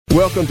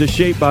Welcome to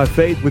Shaped by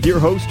Faith with your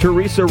host,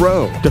 Teresa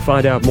Rowe. To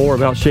find out more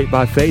about Shaped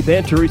by Faith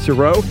and Teresa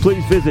Rowe,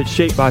 please visit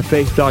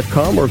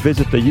shapedbyfaith.com or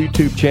visit the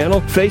YouTube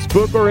channel,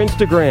 Facebook, or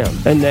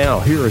Instagram. And now,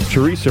 here is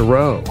Teresa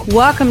Rowe.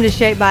 Welcome to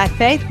Shaped by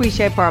Faith. We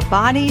shape our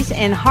bodies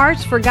and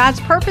hearts for God's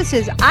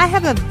purposes. I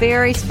have a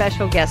very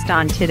special guest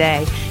on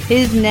today.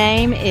 His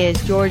name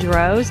is George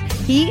Rose.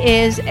 He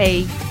is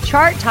a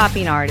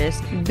chart-topping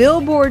artist,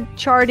 Billboard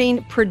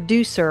charting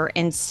producer,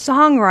 and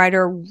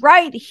songwriter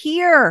right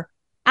here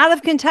out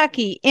of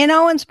Kentucky in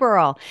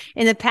Owensboro.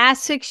 In the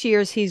past 6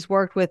 years, he's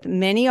worked with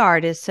many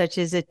artists, such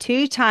as a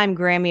two-time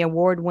Grammy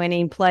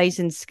Award-winning Plays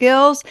and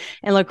Skills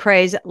and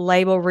Lecrae's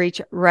label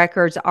Reach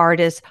Records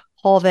artist,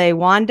 Holve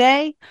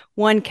Wande,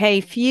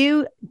 1K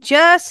Phew,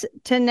 just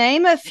to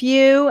name a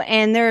few.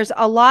 And there's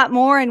a lot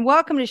more. And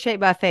welcome to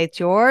Shaped by Faith,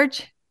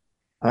 George.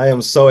 I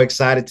am so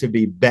excited to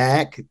be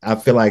back. I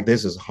feel like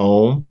this is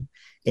home.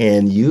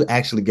 And you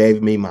actually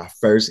gave me my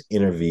first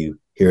interview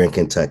here in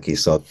Kentucky.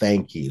 So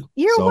thank you.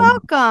 You're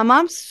welcome.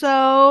 I'm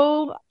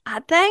so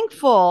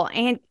thankful.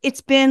 And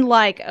it's been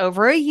like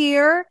over a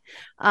year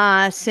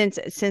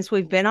since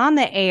we've been on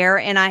the air.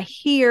 And I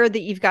hear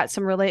that you've got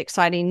some really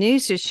exciting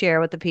news to share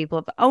with the people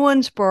of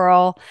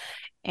Owensboro.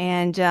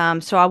 And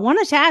so I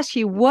wanted to ask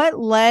you, what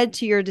led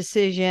to your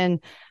decision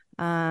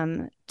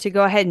to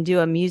go ahead and do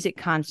a music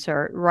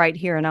concert right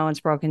here in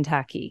Owensboro,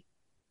 Kentucky?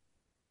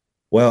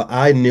 Well,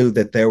 I knew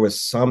that there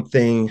was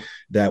something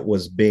that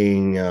was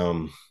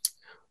being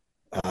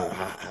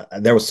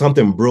there was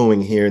something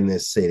brewing here in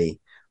this city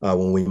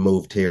when we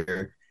moved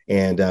here.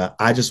 And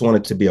I just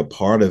wanted to be a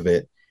part of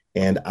it.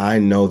 And I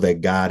know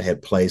that God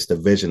had placed a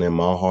vision in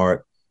my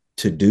heart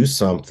to do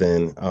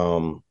something,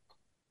 to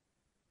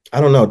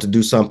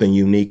do something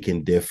unique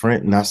and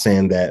different. Not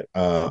saying that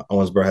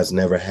Owensboro has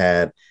never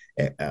had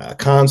a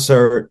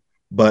concert,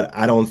 but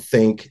I don't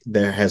think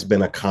there has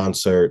been a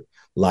concert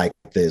like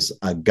this,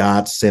 a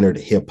God-centered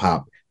hip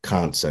hop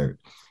concert.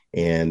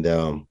 And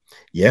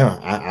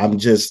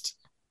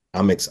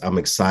I'm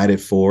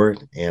excited for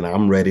it, and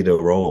I'm ready to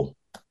roll.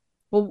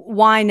 Well,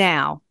 why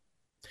now?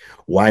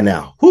 Why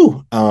now?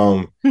 Whew.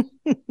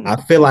 I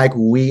feel like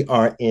we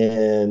are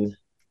in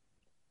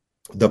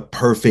the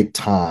perfect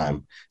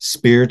time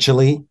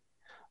spiritually,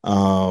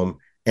 and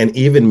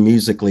even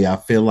musically. I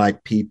feel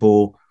like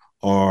people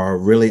are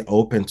really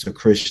open to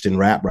Christian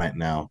rap right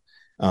now,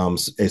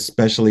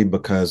 especially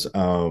because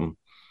the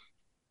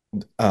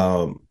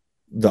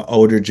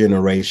older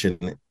generation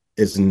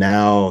is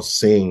now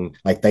seeing,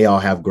 like, they all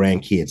have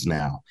grandkids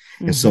now.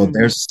 Mm-hmm. And so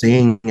they're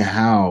seeing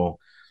how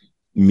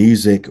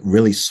music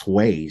really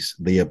sways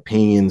the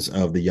opinions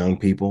of the young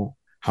people,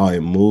 how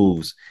it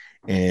moves.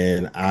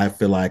 And I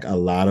feel like a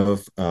lot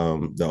of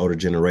the older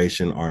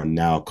generation are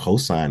now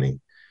co-signing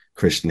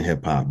Christian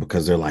hip hop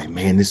because they're like,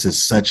 man, this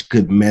is such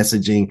good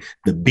messaging.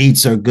 The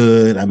beats are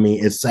good. I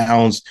mean,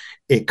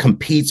 it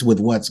competes with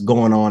what's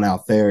going on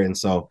out there. And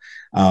so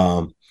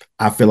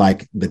I feel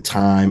like the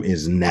time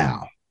is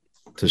now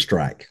to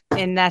strike.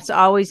 And that's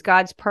always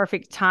God's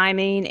perfect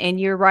timing. And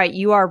you're right.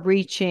 You're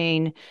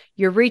reaching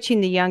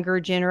the younger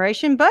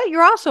generation, but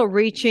you're also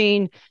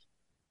reaching,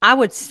 I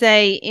would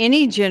say,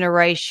 any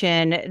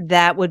generation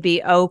that would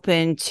be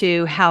open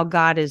to how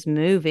God is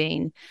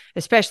moving,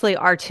 especially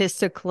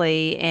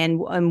artistically, and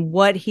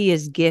what he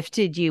has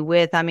gifted you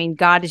with. I mean,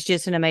 God is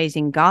just an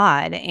amazing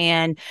God.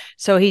 And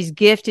so he's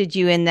gifted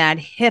you in that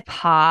hip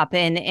hop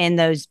and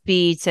those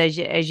beats, as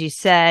you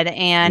said,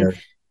 and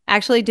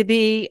actually to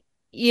be,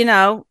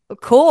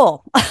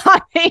 cool.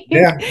 I mean,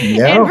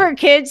 and for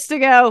kids to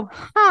go,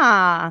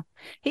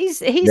 he's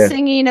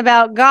singing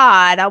about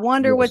God. I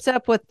wonder what's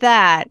up with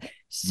that.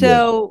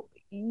 So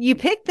you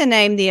picked the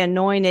name, The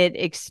Anointed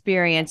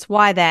Experience.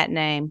 Why that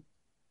name?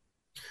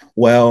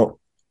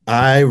 Well,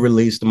 I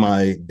released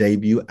my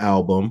debut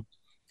album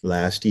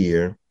last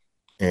year,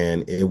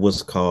 and it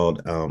was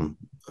called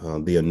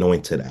The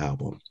Anointed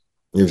Album.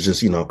 It was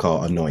just,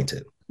 called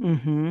Anointed.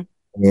 Mm-hmm.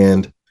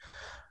 And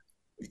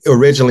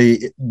originally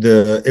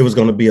it was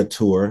going to be a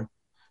tour,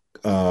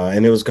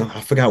 and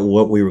I forgot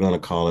what we were going to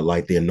call it,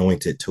 like the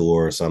Anointed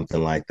Tour or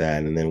something like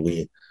that. And then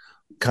we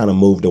kind of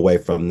moved away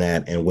from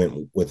that and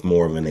went with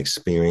more of an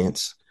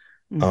experience.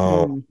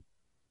 Mm-hmm.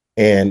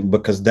 And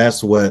because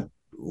that's what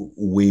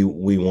we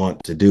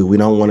want to do. We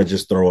don't want to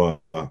just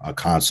throw a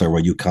concert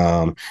where you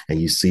come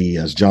and you see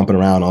us jumping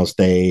around on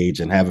stage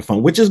and having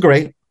fun, which is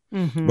great.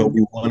 Mm-hmm. But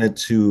we wanted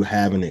to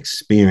have an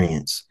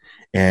experience.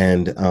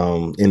 And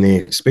in the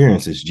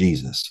experience is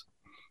Jesus.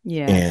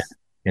 Yes.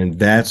 And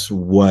that's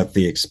what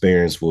the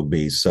experience will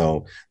be.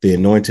 So the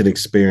Anointed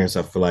Experience,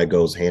 I feel like,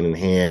 goes hand in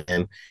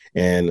hand.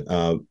 And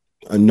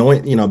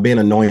being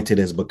anointed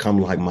has become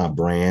like my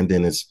brand,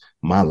 and it's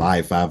my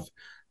life.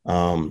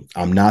 I'm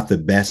not the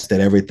best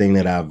at everything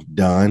that I've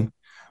done,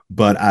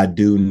 but I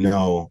do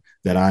know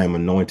that I am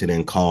anointed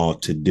and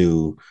called to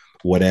do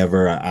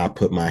whatever I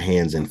put my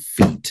hands and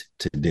feet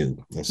to do.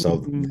 And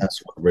so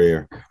that's what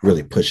we're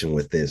really pushing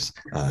with this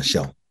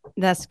show.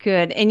 That's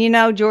good.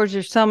 And George,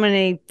 there's so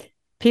many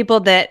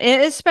people that,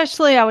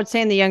 especially I would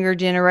say in the younger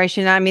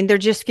generation, I mean, they're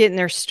just getting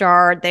their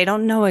start. They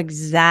don't know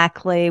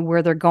exactly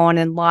where they're going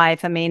in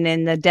life. I mean,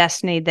 in the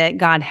destiny that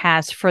God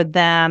has for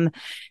them.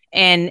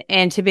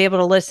 And to be able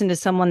to listen to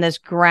someone that's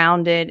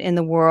grounded in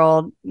the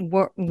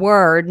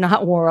word,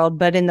 not world,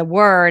 but in the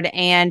word,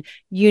 and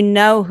you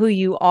know who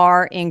you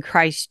are in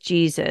Christ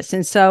Jesus.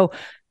 And so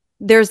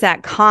there's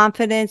that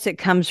confidence that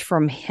comes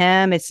from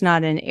him. It's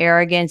not an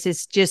arrogance.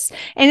 It's just,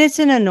 and it's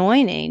an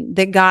anointing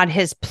that God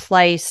has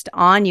placed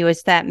on you.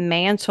 It's that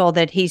mantle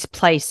that he's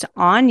placed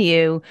on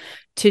you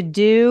to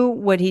do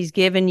what he's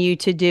given you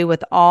to do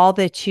with all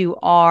that you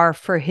are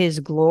for his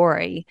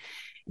glory.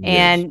 Yes.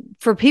 And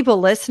for people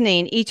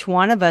listening, each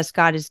one of us,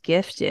 God is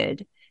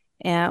gifted.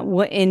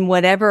 And in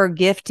whatever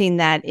gifting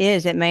that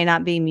is, it may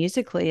not be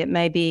musically, it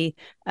may be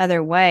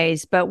other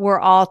ways, but we're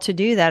all to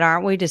do that,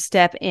 aren't we? To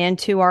step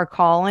into our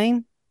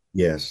calling.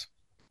 Yes.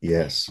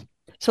 Yes.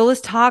 So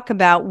let's talk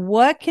about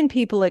what can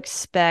people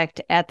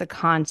expect at the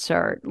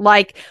concert?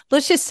 Like,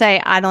 let's just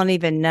say I don't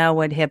even know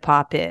what hip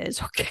hop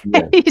is. Okay.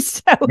 Yeah.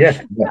 So,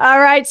 Yeah. all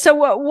right. So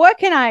what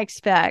can I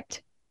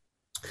expect?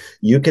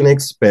 You can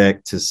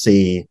expect to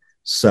see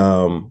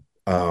some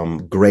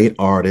great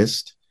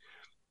artists.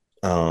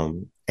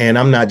 And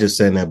I'm not just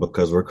saying that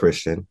because we're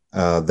Christian.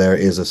 There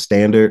is a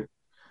standard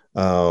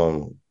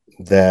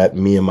that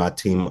me and my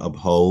team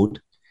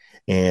uphold,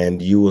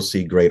 and you will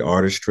see great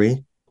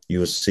artistry. You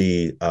will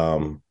see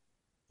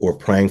we're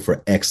praying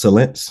for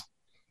excellence,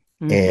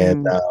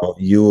 and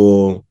you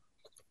will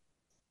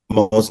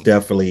most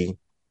definitely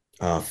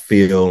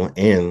feel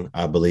and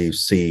I believe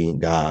see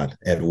God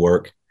at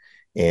work.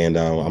 And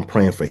I'm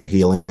praying for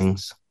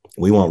healings.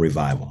 We want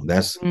revival.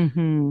 That's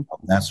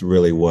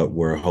really what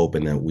we're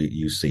hoping that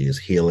you see is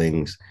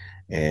healings,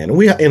 and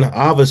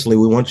obviously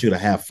we want you to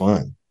have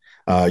fun.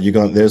 You're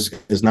going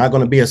it's not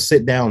going to be a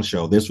sit down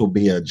show. This will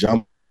be a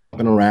jumping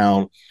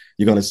around.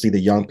 You're going to see the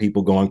young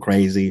people going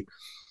crazy.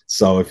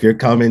 So if you're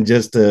coming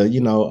just to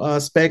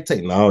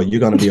spectate, no,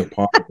 you're going to be a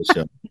part of the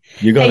show.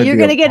 You're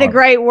going to get a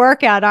great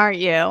workout, aren't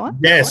you?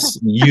 Yes,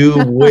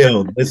 you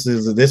will.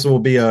 This will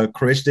be a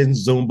Christian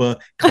Zumba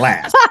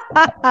class.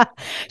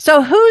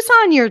 So who's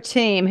on your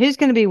team? Who's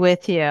going to be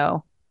with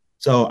you?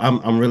 So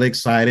I'm really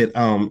excited.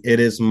 It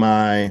is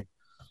my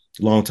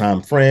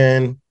longtime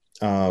friend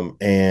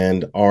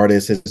and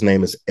artist. His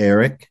name is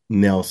Eric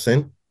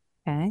Nelson.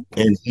 Okay.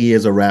 And he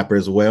is a rapper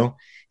as well.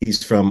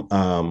 He's from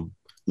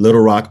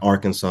Little Rock,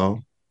 Arkansas.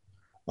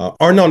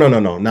 Or no,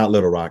 not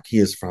Little Rock. He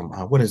is from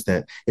what is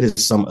that? It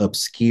is some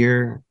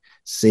obscure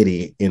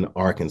city in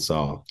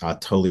Arkansas. I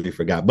totally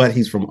forgot, but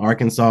he's from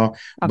Arkansas.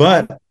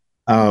 Okay.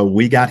 But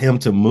we got him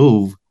to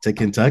move to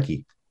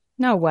Kentucky.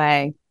 No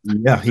way.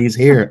 Yeah, he's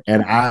here,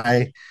 and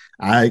I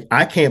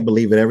can't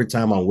believe it. Every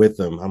time I'm with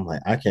him, I'm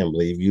like, I can't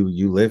believe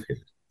you live here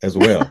as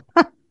well.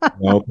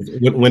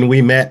 When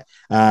we met,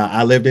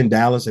 I lived in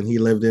Dallas and he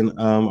lived in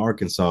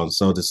Arkansas.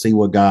 So to see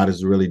what God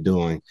is really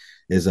doing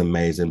is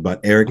amazing. But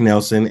Eric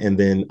Nelson, and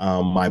then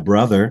my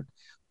brother,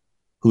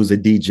 who's a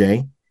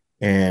DJ,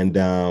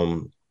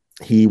 and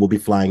he will be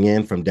flying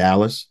in from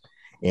Dallas,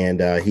 and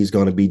he's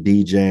going to be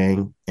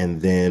DJing. And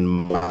then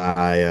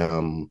my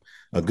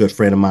a good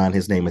friend of mine,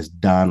 his name is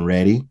Don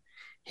Reddy.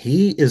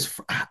 He is,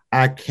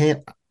 I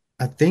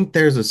think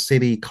there's a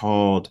city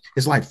called,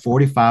 it's like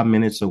 45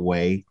 minutes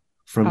away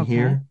from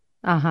here.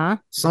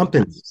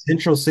 Something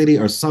Central City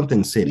or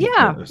something city.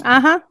 Yeah.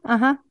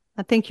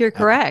 I think you're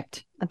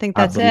correct. I think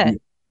that's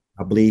it.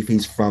 I believe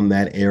he's from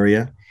that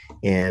area,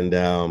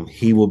 and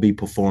he will be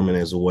performing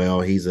as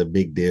well. He's a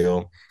big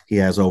deal. He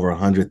has over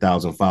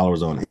 100,000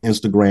 followers on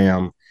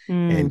Instagram,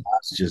 and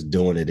God's just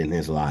doing it in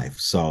his life.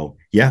 So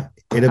yeah,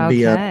 it'll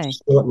be a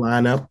short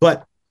lineup,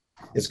 but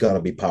it's going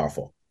to be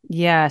powerful.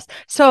 Yes.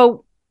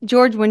 So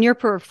George, when you're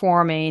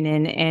performing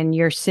and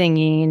you're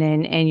singing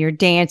and you're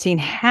dancing,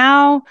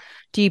 how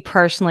do you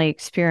personally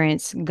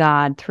experience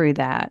God through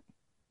that?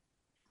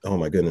 Oh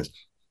my goodness.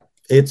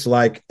 It's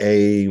like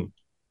I'm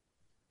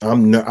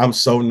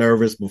so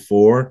nervous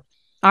before.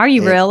 Are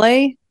you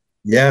really?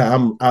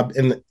 Yeah,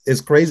 and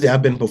it's crazy.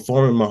 I've been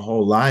performing my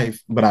whole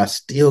life, but I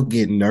still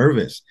get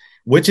nervous,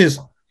 which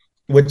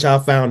I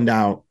found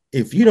out.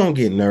 If you don't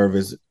get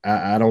nervous,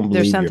 I don't believe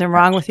there's something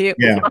wrong with you.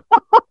 Yeah.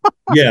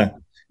 Yeah.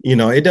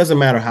 It doesn't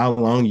matter how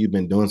long you've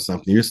been doing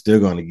something, you're still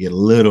going to get a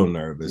little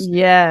nervous.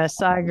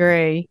 Yes, I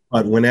agree.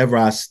 But whenever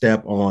I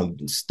step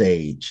on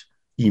stage,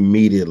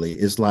 immediately,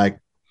 it's like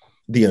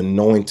the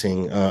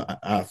anointing.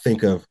 I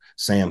think of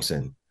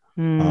Samson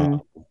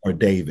or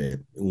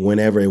David.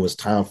 Whenever it was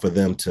time for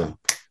them to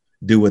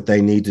do what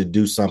they need to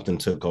do, something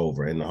took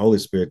over and the Holy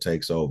Spirit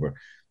takes over.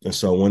 And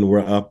so when we're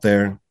up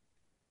there,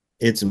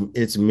 it's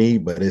me,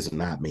 but it's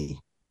not me.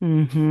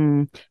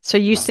 So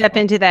you step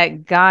into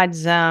that God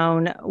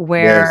zone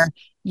where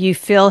you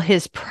feel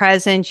his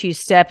presence, you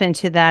step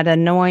into that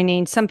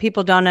anointing. Some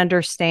people don't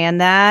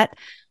understand that,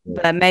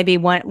 but maybe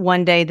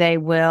one day they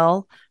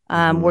will,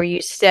 where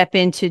you step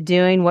into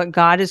doing what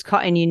God is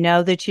calling, and you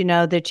know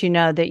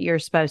that you're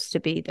supposed to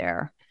be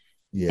there.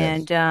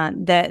 Yes.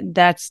 And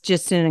that's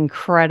just an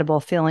incredible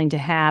feeling to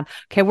have.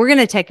 Okay, we're going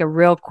to take a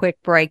real quick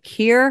break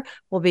here.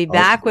 We'll be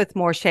back Okay. with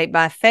more Shaped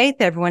by Faith.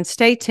 Everyone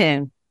stay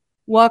tuned.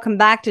 Welcome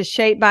back to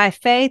Shaped by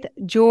Faith.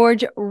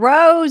 George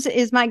Rose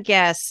is my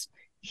guest.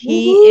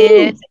 He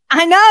Woo-hoo. is,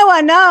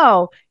 I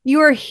know.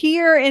 You are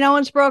here in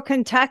Owensboro,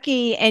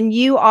 Kentucky, and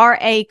you are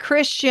a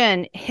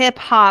Christian hip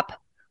hop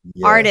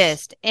Yes.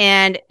 artist,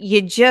 and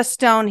you just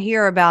don't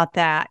hear about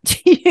that,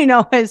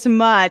 as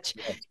much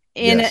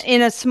Yes.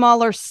 in a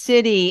smaller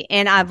city.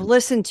 And I've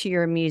listened to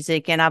your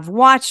music and I've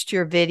watched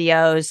your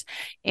videos,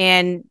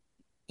 and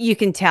you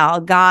can tell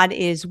God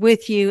is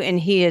with you, and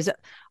he is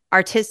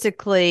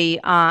artistically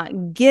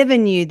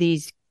given you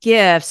these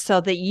gifts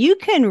so that you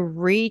can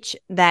reach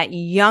that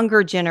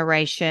younger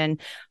generation,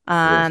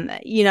 Yes.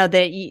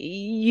 that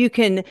you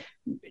can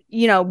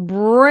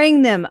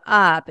bring them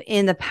up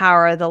in the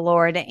power of the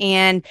Lord.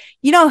 And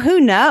who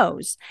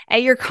knows,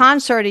 at your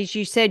concert, as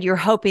you said, you're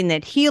hoping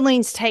that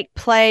healings take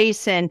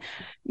place, and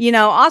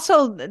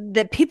also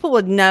that people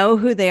would know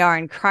who they are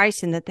in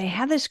Christ, and that they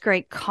have this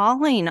great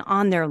calling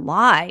on their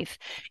life.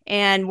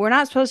 And we're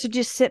not supposed to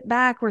just sit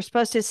back. We're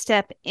supposed to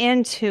step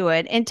into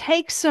it and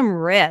take some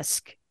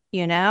risk,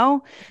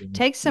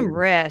 take some Yes.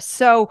 risk.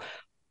 So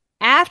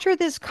after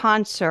this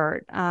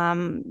concert,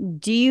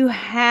 do you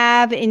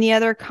have any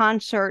other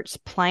concerts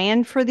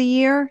planned for the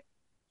year?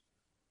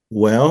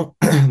 Well,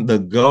 the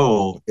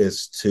goal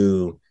is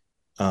to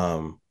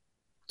um,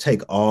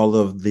 take all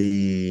of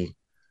the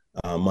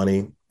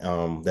money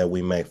that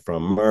we make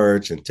from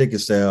merch and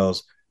ticket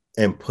sales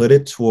and put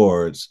it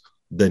towards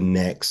the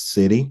next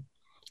city.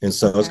 And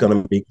so it's Okay.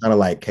 going to be kind of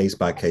like case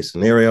by case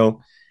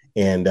scenario.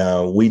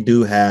 And we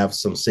do have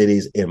some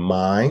cities in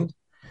mind,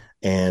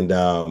 and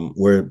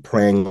we're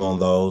praying on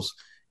those.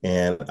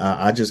 And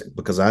I just,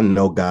 because I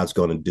know God's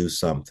going to do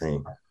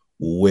something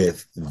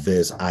with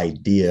this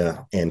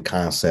idea and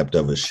concept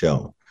of a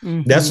show.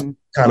 That's Mm-hmm.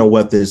 kind of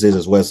what this is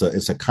as well.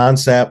 It's a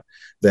concept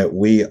that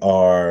we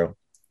are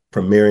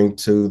premiering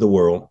to the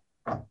world.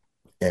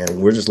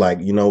 And we're just like,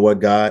 you know what,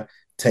 God,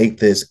 take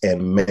this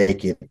and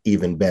make it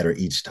even better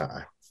each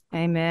time.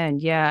 Amen.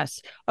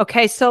 Yes.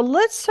 Okay. So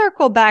let's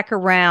circle back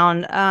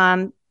around.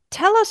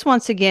 Tell us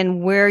once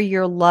again where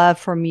your love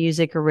for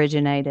music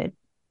originated.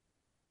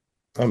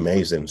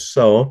 Amazing.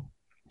 So,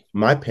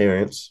 my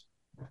parents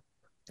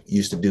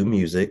used to do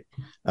music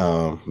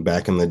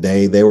back in the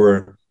day. They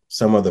were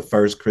some of the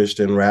first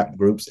Christian rap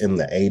groups in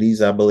the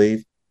 80s, I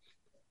believe.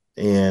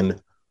 And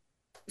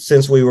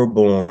since we were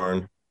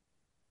born,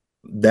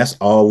 that's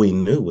all we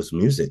knew was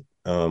music.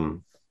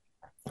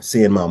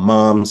 Seeing my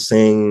mom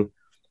sing,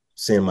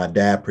 seeing my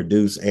dad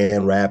produce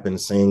and rap and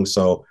sing.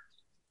 So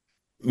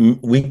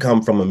we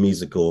come from a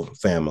musical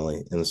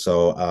family. And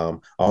so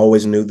I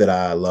always knew that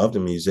I loved the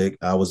music.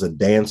 I was a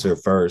dancer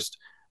first,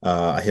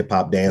 a hip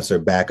hop dancer,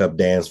 backup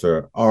dance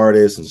for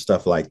artists and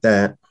stuff like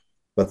that.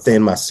 But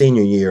then my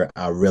senior year,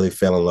 I really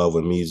fell in love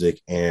with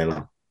music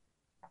and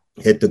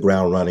hit the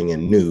ground running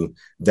and knew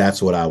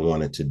that's what I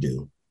wanted to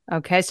do.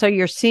 Okay. So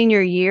your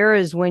senior year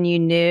is when you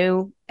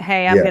knew,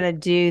 hey, I'm Yeah. going to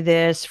do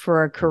this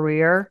for a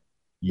career.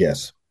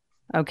 Yes.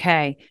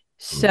 Okay. Mhm.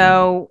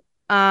 So,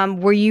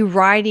 were you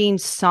writing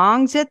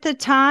songs at the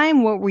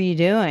time? What were you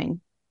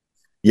doing?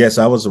 Yes,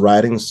 I was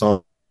writing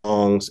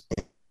songs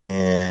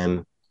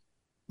and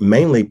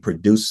mainly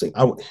producing.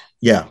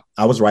 Yeah,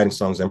 I was writing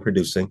songs and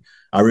producing.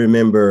 I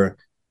remember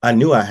I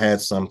knew I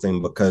had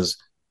something because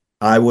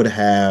I would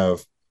have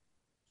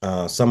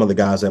some of the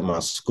guys at my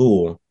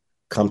school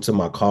come to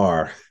my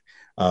car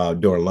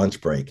during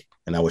lunch break,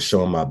 and I would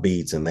show them my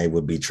beats, and they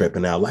would be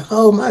tripping out like,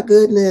 "Oh my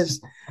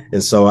goodness!"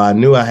 And so I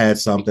knew I had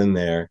something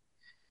there.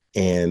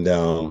 And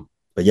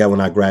but yeah,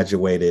 when I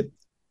graduated,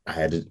 I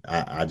had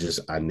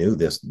to. I knew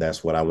this.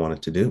 That's what I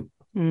wanted to do.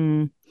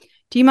 Mm.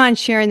 Do you mind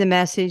sharing the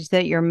message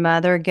that your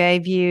mother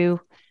gave you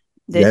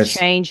that Yes.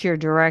 changed your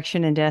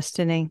direction and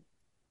destiny?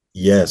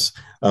 Yes.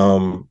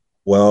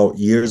 Well,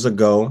 years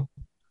ago,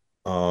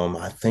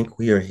 I think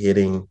we are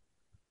hitting.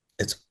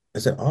 It's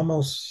is it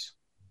almost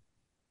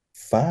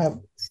five,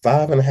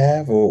 five and a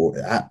half, or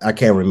I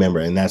can't remember,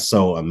 and that's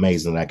so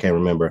amazing. I can't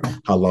remember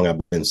how long I've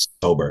been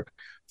sober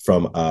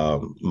from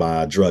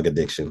my drug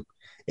addiction,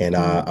 and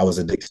Mm. I was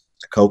addicted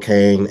to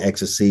cocaine,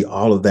 ecstasy,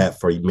 all of that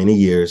for many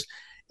years.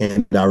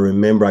 And I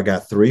remember I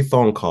got 3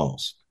 phone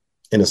calls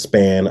in a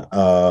span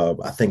of,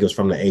 I think it was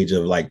from the age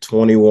of like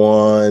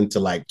 21 to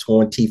like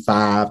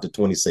 25 to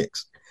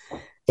 26.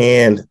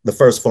 And the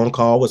first phone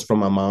call was from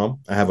my mom.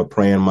 I have a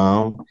praying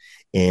mom.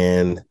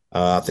 And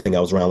I think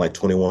I was around like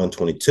 21,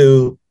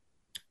 22.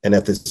 And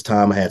at this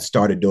time, I had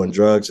started doing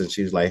drugs. And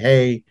she was like,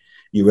 hey,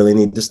 you really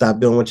need to stop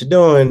doing what you're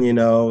doing.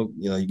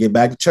 You get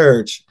back to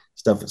church,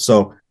 stuff.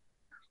 So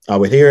I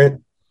would hear it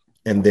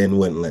and then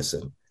wouldn't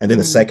listen. And then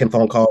the Mm. second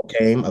phone call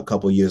came a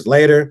couple years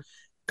later.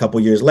 A couple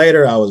years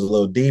later, I was a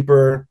little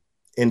deeper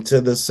into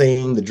the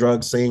scene, the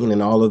drug scene,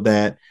 and all of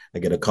that. I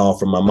get a call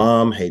from my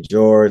mom. Hey,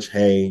 George,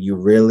 hey, you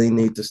really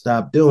need to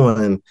stop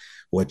doing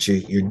what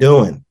you're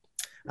doing.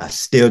 I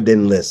still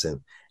didn't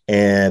listen.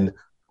 And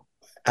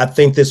I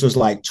think this was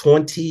like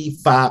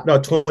 25, no,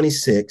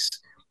 26.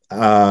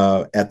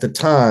 At the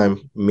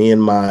time,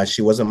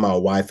 she wasn't my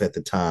wife at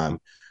the time,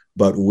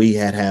 but we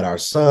had our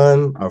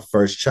son, our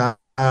first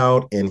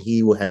child, and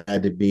he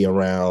had to be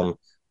around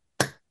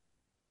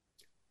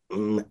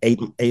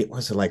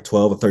was it like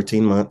 12 or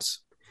 13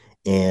 months?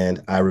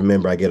 And I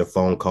remember I get a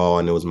phone call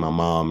and it was my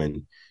mom.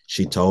 And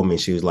she told me,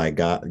 she was like,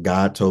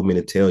 God told me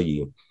to tell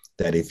you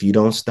that if you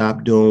don't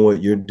stop doing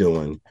what you're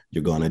doing,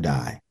 you're going to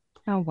die.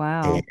 Oh,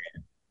 wow. And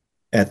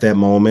at that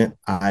moment,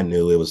 I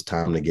knew it was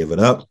time to give it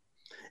up.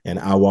 And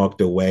I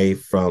walked away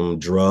from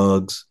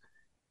drugs,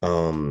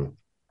 um,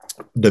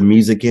 the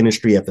music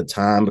industry at the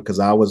time, because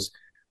I was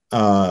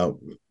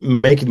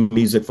making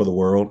music for the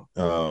world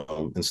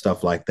and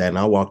stuff like that. And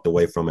I walked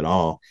away from it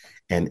all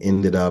and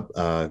ended up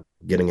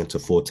getting into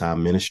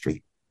full-time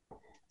ministry.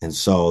 And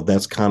so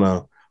that's kind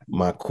of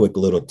my quick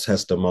little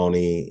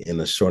testimony in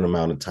a short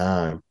amount of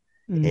time.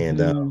 Mm-hmm.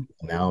 And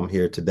now I'm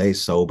here today,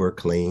 sober,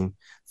 clean,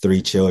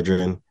 3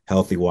 children,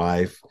 healthy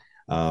wife,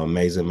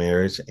 amazing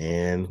marriage,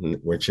 and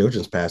we're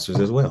children's pastors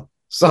as well.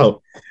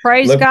 So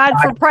praise God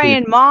for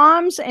praying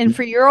moms and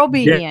for your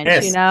obedience,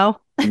 yes. you know?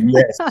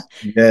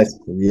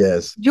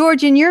 Yes.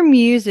 George, in your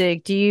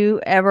music, do you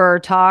ever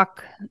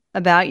talk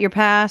about your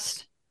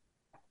past?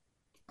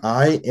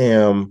 I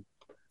am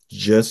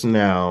just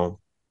now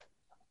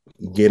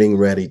getting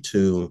ready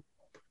to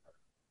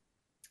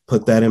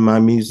put that in my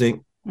music.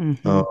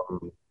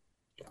 Mm-hmm.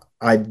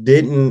 I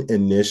didn't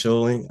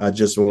initially. I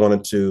just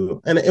wanted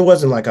to, and it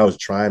wasn't like I was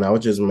trying. I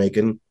was just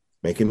making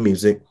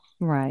music.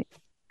 Right.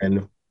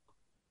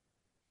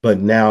 But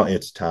now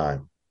it's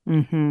time.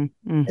 Mm-hmm.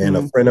 Mm-hmm. And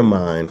a friend of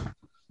mine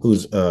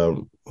who's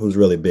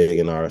really big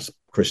in our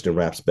Christian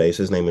rap space,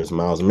 his name is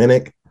Miles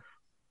Minnick.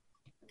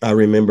 I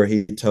remember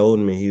he told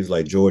me, he was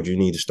like, George, you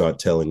need to start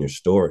telling your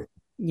story.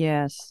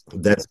 Yes.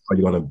 That's how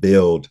you're going to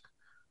build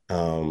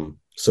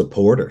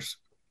supporters.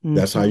 Mm-hmm.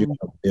 That's how you're going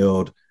to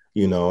build,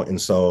 and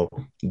so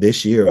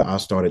this year I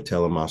started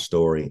telling my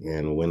story.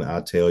 And when I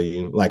tell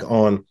you, like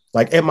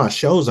at my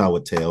shows, I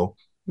would tell.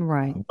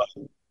 Right.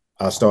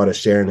 I started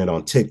sharing it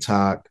on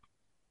TikTok,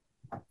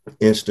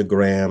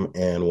 Instagram.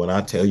 And when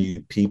I tell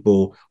you,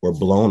 people were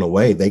blown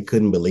away. They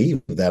couldn't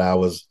believe that I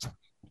was,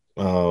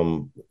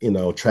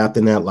 trapped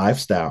in that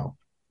lifestyle.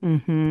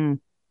 Mm-hmm.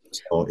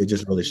 So it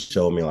just really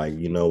showed me, like,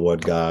 you know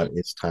what, God,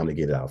 it's time to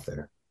get it out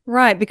there.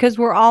 Right. Because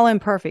we're all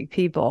imperfect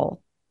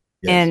people.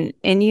 Yes.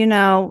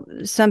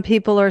 And some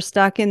people are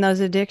stuck in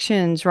those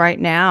addictions right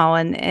now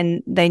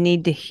and they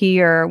need to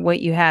hear what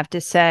you have to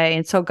say.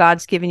 And so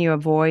God's given you a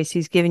voice.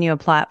 He's given you a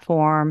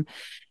platform.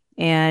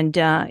 And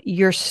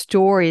your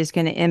story is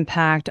going to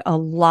impact a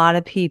lot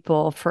of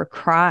people for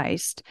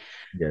Christ.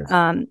 Yes.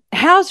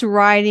 How's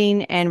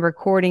writing and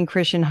recording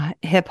Christian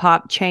hip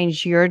hop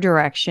changed your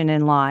direction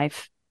in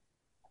life?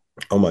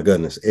 Oh my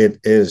goodness. It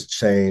is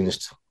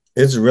changed.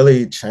 It's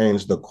really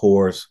changed the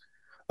course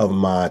of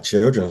my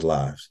children's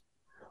lives,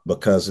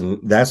 because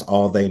that's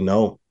all they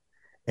know.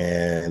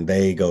 And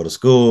they go to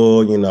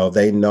school,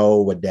 they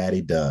know what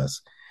daddy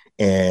does.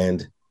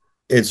 And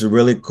it's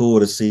really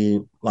cool to see,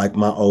 like,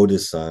 my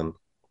oldest son,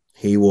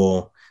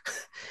 when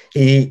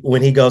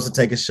he goes to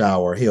take a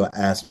shower, he'll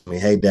ask me,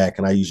 hey, Dad,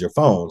 can I use your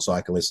phone so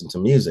I can listen to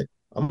music?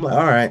 I'm like,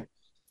 all right.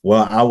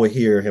 Well, I would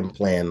hear him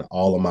playing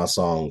all of my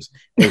songs,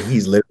 and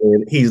he's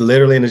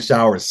literally in the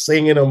shower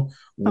singing them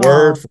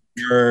word for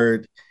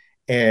word.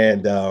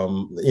 And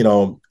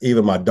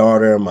even my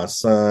daughter, my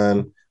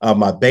son,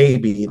 my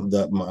baby,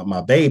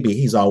 my baby,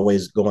 he's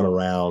always going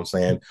around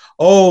saying,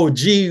 "Oh,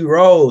 G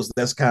Rose."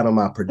 That's kind of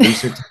my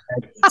producer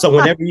tag. So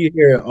whenever you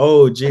hear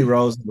 "Oh, G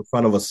Rose" in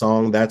front of a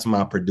song, that's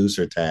my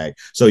producer tag.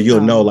 So you'll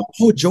know, like,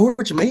 oh,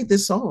 George made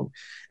this song.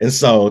 And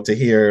so to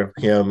hear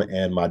him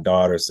and my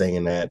daughter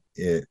singing that,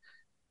 it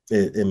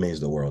means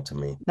the world to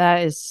me.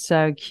 That is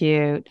so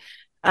cute.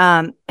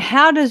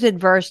 How does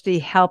adversity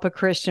help a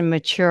Christian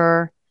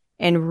mature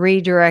and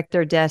redirect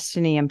their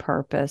destiny and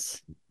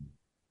purpose?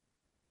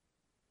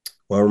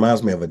 Well, it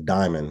reminds me of a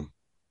diamond.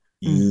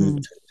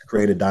 To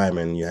create a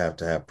diamond, you have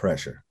to have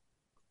pressure.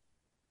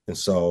 And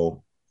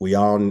so we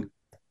all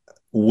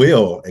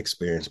will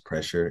experience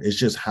pressure. It's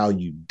just how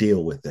you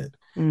deal with it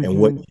and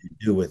what you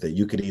do with it.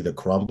 You could either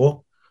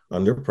crumble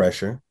under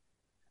pressure.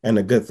 And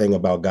the good thing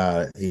about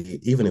God,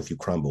 even if you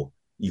crumble,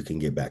 you can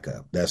get back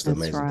up. That's the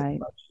amazing thing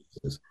about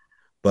Jesus.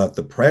 But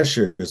the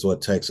pressure is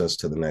what takes us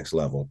to the next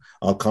level.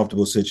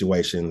 Uncomfortable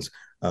situations,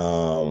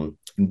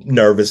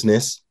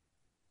 nervousness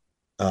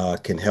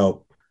can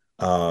help.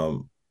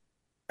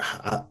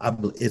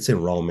 It's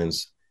in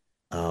Romans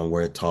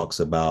where it talks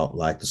about,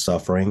 like, the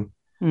suffering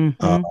and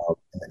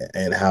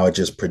how it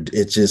just,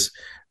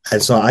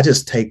 and so I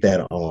just take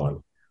that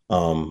on.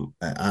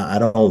 I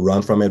don't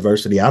run from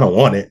adversity. I don't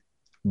want it,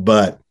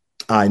 but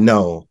I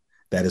know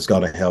that it's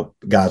going to help.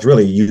 God's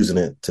really using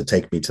it to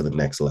take me to the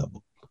next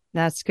level.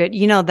 That's good.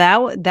 You know,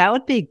 that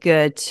would be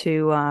good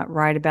to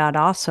write about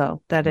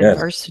also, that Yes.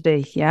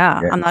 adversity.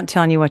 Yeah. Yeah. I'm not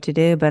telling you what to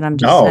do, but I'm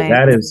just No, saying.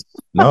 that is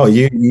no,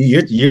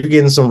 you're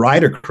getting some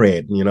writer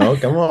cred,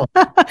 come on.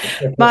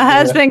 My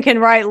husband can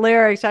write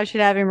lyrics. I should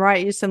have him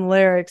write you some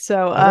lyrics.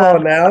 So Come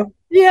on now. Come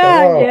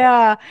yeah, on.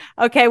 yeah.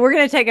 Okay, we're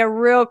going to take a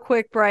real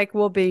quick break.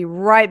 We'll be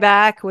right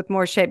back with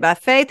more Shaped by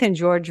Faith and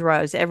George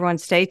Rose. Everyone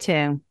stay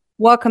tuned.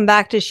 Welcome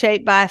back to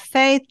Shaped by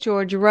Faith.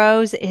 George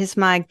Rose is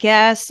my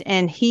guest,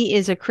 and he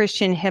is a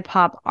Christian hip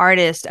hop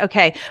artist.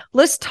 Okay,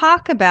 let's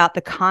talk about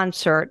the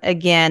concert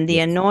again, the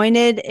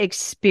Anointed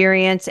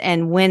Experience,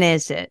 and when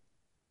is it?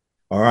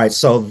 All right.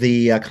 So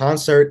the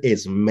concert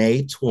is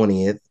May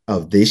 20th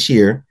of this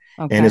year,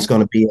 and it's Okay.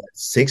 going to be at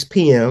 6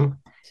 p.m.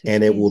 6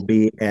 and it p.m. will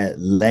be at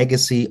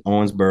Legacy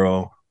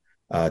Owensboro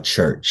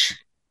Church.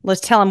 Let's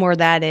tell them where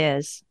that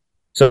is.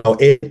 So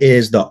it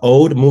is the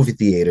old movie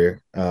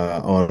theater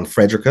on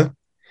Frederica,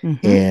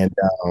 Mm-hmm.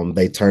 and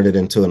they turned it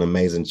into an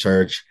amazing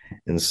church.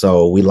 And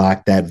so we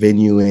locked that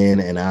venue in,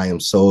 and I am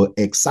so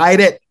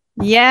excited.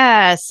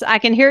 Yes, I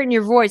can hear it in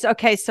your voice.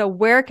 Okay, so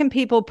where can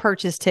people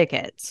purchase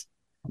tickets?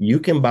 You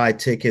can buy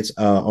tickets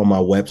on my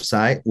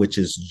website, which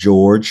is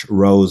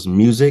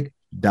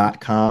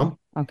georgerosemusic.com.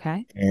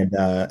 Okay. And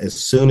as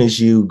soon as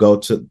you go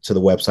to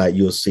the website,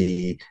 you'll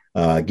see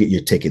get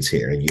your tickets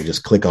here. And you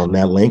just click on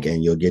that link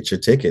and you'll get your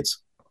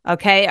tickets.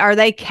 Okay. Are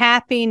they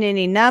capping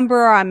any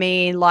number? I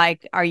mean,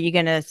 like, are you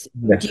going to, do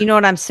Yes. you know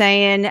what I'm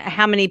saying?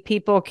 How many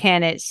people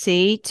can it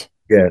seat?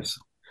 Yes.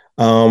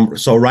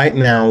 So right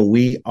now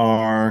we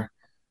are,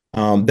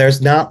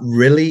 there's not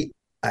really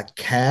a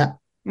cap,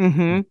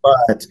 Mm-hmm.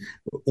 but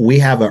we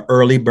have an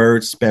early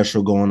bird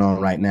special going on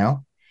right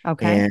now.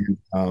 Okay. And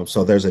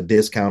so there's a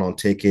discount on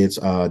tickets,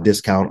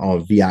 discount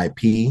on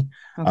VIP.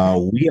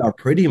 Okay. We are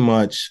pretty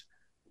much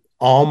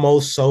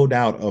almost sold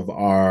out of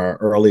our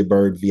early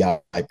bird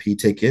VIP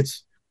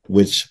tickets,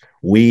 which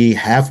we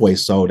halfway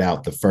sold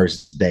out the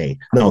first day.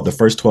 No, the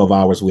first 12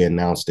 hours we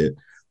announced it,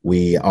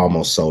 we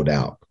almost sold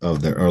out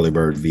of the early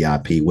bird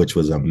VIP, which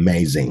was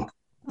amazing.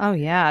 Oh,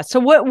 yeah. So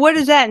what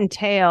does that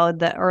entail?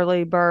 The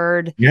early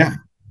bird? Yeah.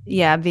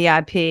 Yeah.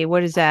 VIP.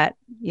 What is that?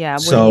 Yeah.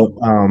 What do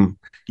So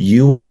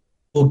you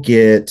will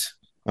get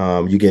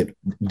you get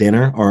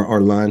dinner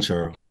or lunch,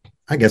 or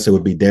I guess it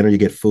would be dinner. You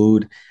get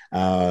food.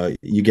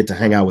 You get to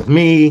hang out with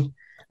me.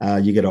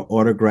 You get an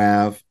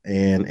autograph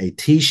and a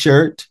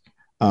T-shirt,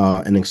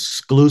 an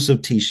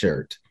exclusive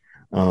T-shirt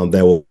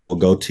that will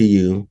go to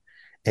you.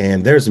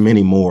 And there's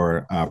many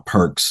more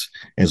perks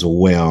as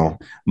well.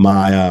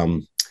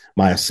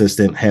 My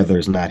assistant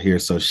Heather's not here,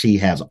 so she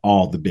has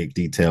all the big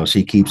details.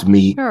 She keeps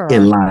me Sure.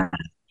 in line.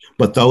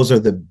 But those are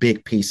the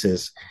big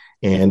pieces.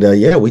 And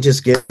yeah, we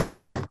just get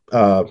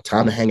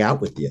time to hang out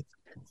with you.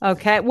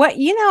 Okay. What,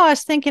 I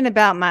was thinking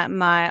about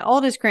my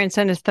oldest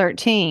grandson is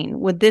 13.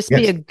 Would this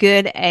be Yes. a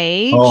good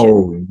age?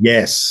 Oh,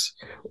 yes.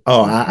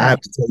 Oh, I Okay.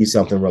 have to tell you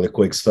something really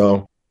quick.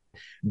 So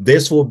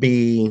this will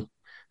be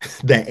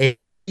the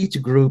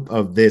age group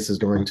of this is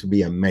going to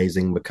be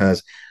amazing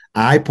because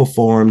I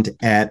performed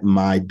at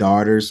my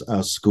daughter's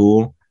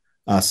school,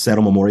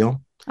 Settle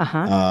Memorial, Uh-huh.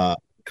 a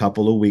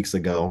couple of weeks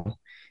ago,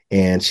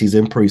 and she's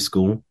in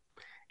preschool.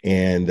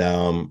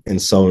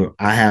 And so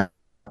I have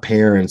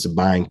parents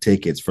buying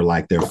tickets for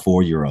like their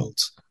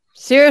 4-year-olds.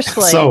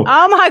 Seriously. So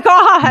Oh my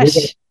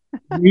gosh.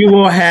 we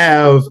will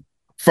have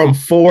from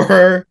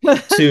 4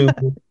 to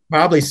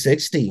probably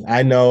 60.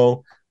 I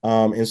know.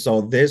 And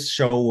so this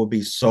show will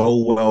be so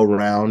well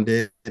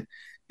rounded,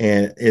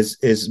 and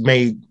it's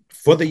made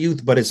for the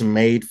youth, but it's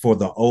made for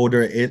the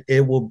older.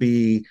 It will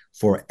be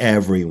for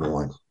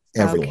everyone.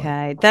 Everyone.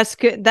 Okay. That's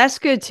good. That's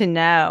good to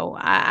know.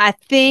 I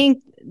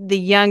think the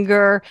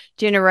younger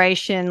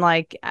generation,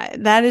 like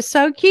that is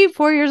so cute,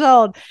 4 years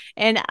old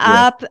and Yeah.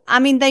 up. I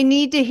mean, they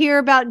need to hear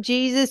about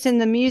Jesus and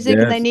the music,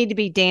 and they Yes. need to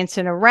be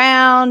dancing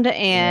around,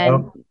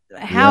 and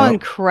how Yep.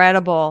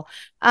 incredible.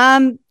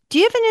 Do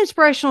you have an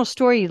inspirational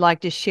story you'd like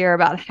to share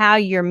about how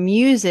your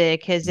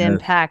music has Yes.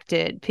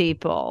 impacted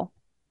people?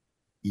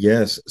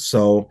 Yes.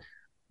 So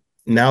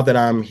now that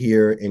I'm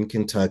here in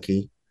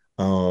Kentucky,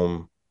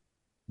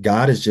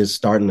 God is just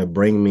starting to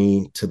bring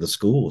me to the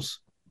schools,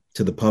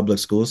 to the public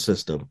school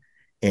system.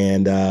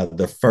 And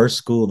the first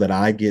school that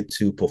I get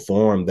to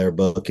perform, they're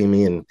booking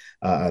me and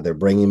they're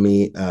bringing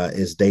me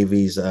is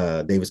Davies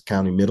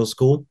County Middle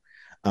School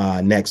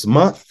next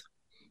month.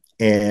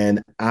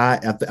 And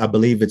I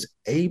believe it's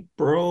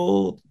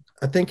April.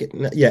 I think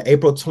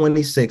April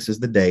 26th is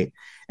the date,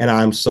 and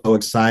I'm so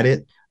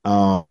excited.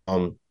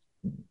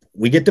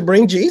 We get to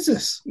bring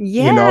Jesus,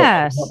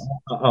 Yes.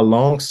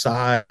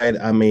 alongside.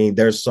 I mean,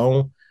 there's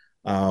so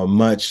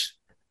much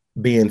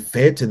being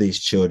fed to these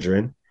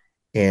children,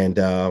 and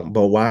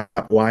but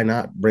why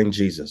not bring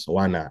Jesus?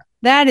 Why not?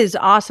 That is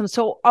awesome.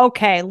 So,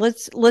 okay,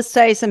 let's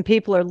say some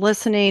people are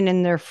listening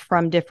and they're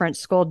from different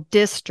school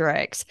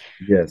districts.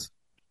 Yes.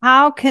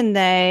 How can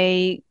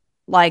they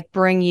like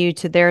bring you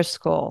to their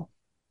school?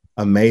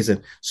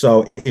 Amazing.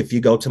 So if you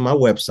go to my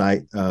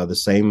website, the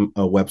same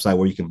website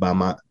where you can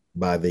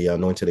buy the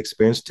Anointed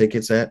Experience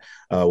tickets at,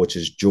 which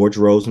is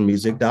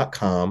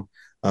georgerosemusic.com,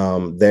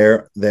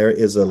 there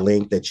is a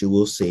link that you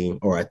will see,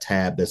 or a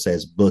tab that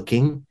says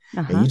booking,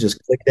 and you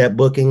just click that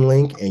booking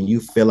link and you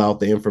fill out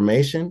the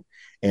information,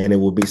 and it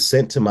will be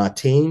sent to my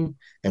team,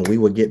 and we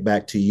will get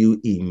back to you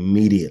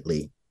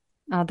immediately.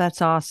 Oh,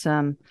 that's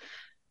awesome.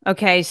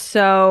 Okay,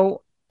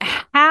 so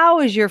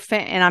how is your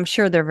and I'm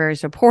sure they're very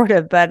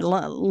supportive, but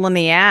let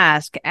me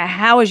ask,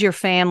 how is your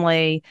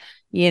family,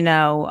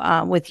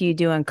 with you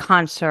doing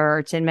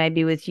concerts and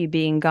maybe with you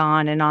being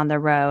gone and on the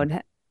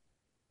road?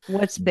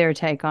 What's their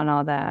take on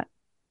all that?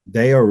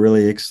 They are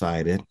really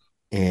excited,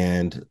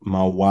 and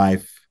my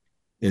wife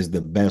is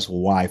the best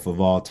wife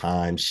of all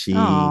time. She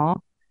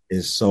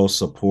is so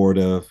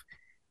supportive,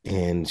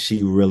 and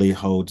she really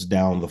holds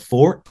down the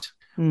fort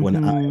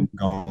when I am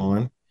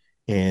gone.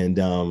 And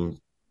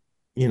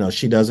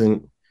she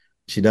doesn't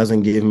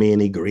give me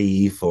any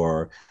grief,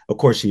 or of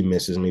course she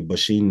misses me, but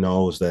she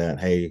knows that,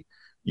 hey,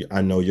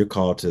 I know you're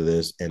called to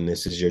this, and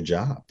this is your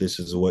job. This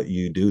is what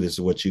you do. This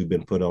is what you've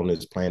been put on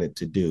this planet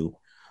to do.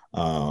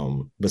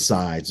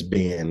 Besides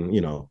being,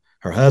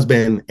 her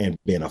husband and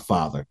being a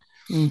father.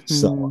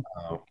 So,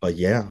 but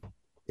yeah,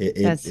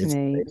 that's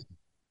neat.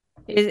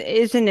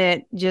 Isn't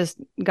it just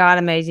God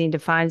amazing to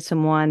find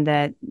someone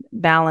that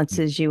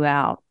balances you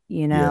out,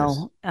 Yes.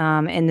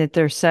 And that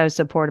they're so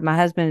supportive. My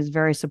husband is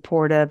very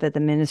supportive at the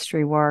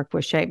ministry work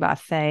with Shaped by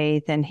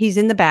Faith, and he's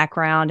in the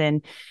background,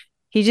 and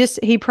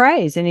he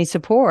prays and he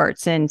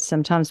supports and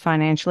sometimes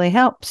financially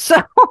helps.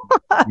 So,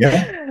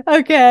 yeah.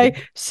 Okay.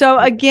 So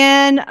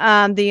again,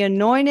 the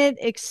Anointed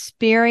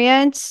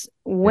Experience,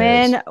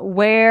 when,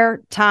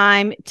 where,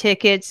 time,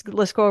 tickets.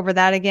 Let's go over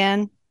that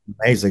again.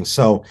 Amazing.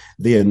 So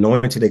the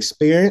Anointed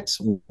Experience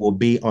will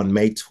be on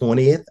May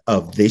 20th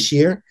of this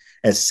year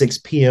at 6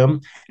 p.m.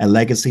 at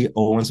Legacy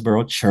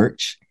Owensboro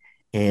Church.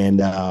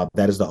 And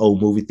that is the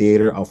old movie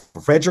theater of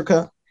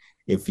Frederica,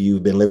 if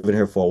you've been living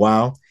here for a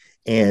while.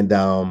 And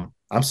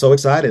I'm so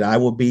excited. I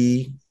will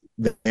be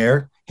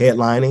there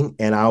headlining,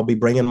 and I'll be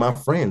bringing my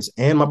friends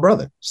and my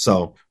brother.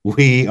 So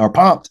we are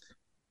pumped.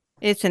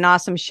 It's an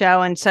awesome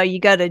show. And so you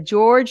go to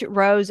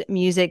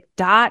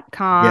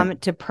georgerosemusic.com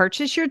to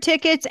purchase your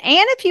tickets.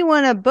 And if you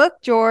want to book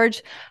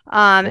George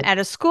at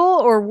a school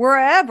or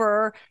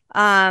wherever,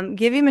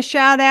 give him a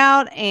shout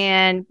out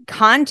and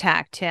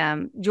contact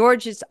him.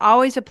 George, it's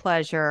always a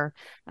pleasure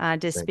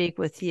to speak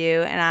with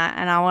you.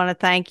 And I want to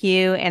thank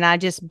you. And I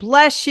just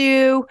bless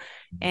you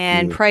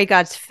and pray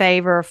God's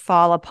favor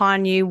fall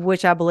upon you,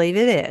 which I believe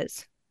it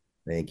is.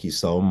 Thank you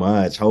so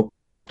much.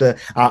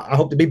 I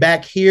hope to be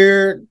back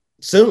here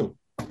soon.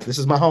 This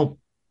is my home.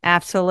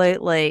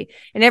 Absolutely.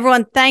 And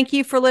everyone, thank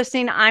you for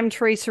listening. I'm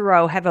Teresa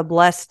Rowe. Have a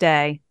blessed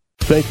day.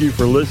 Thank you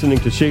for listening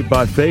to Shaped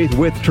by Faith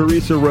with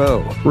Teresa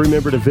Rowe.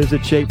 Remember to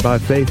visit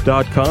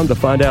shapedbyfaith.com to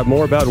find out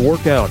more about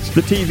workouts,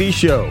 the TV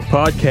show,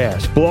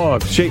 podcasts,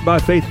 blogs, Shaped by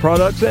Faith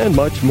products, and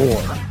much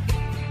more.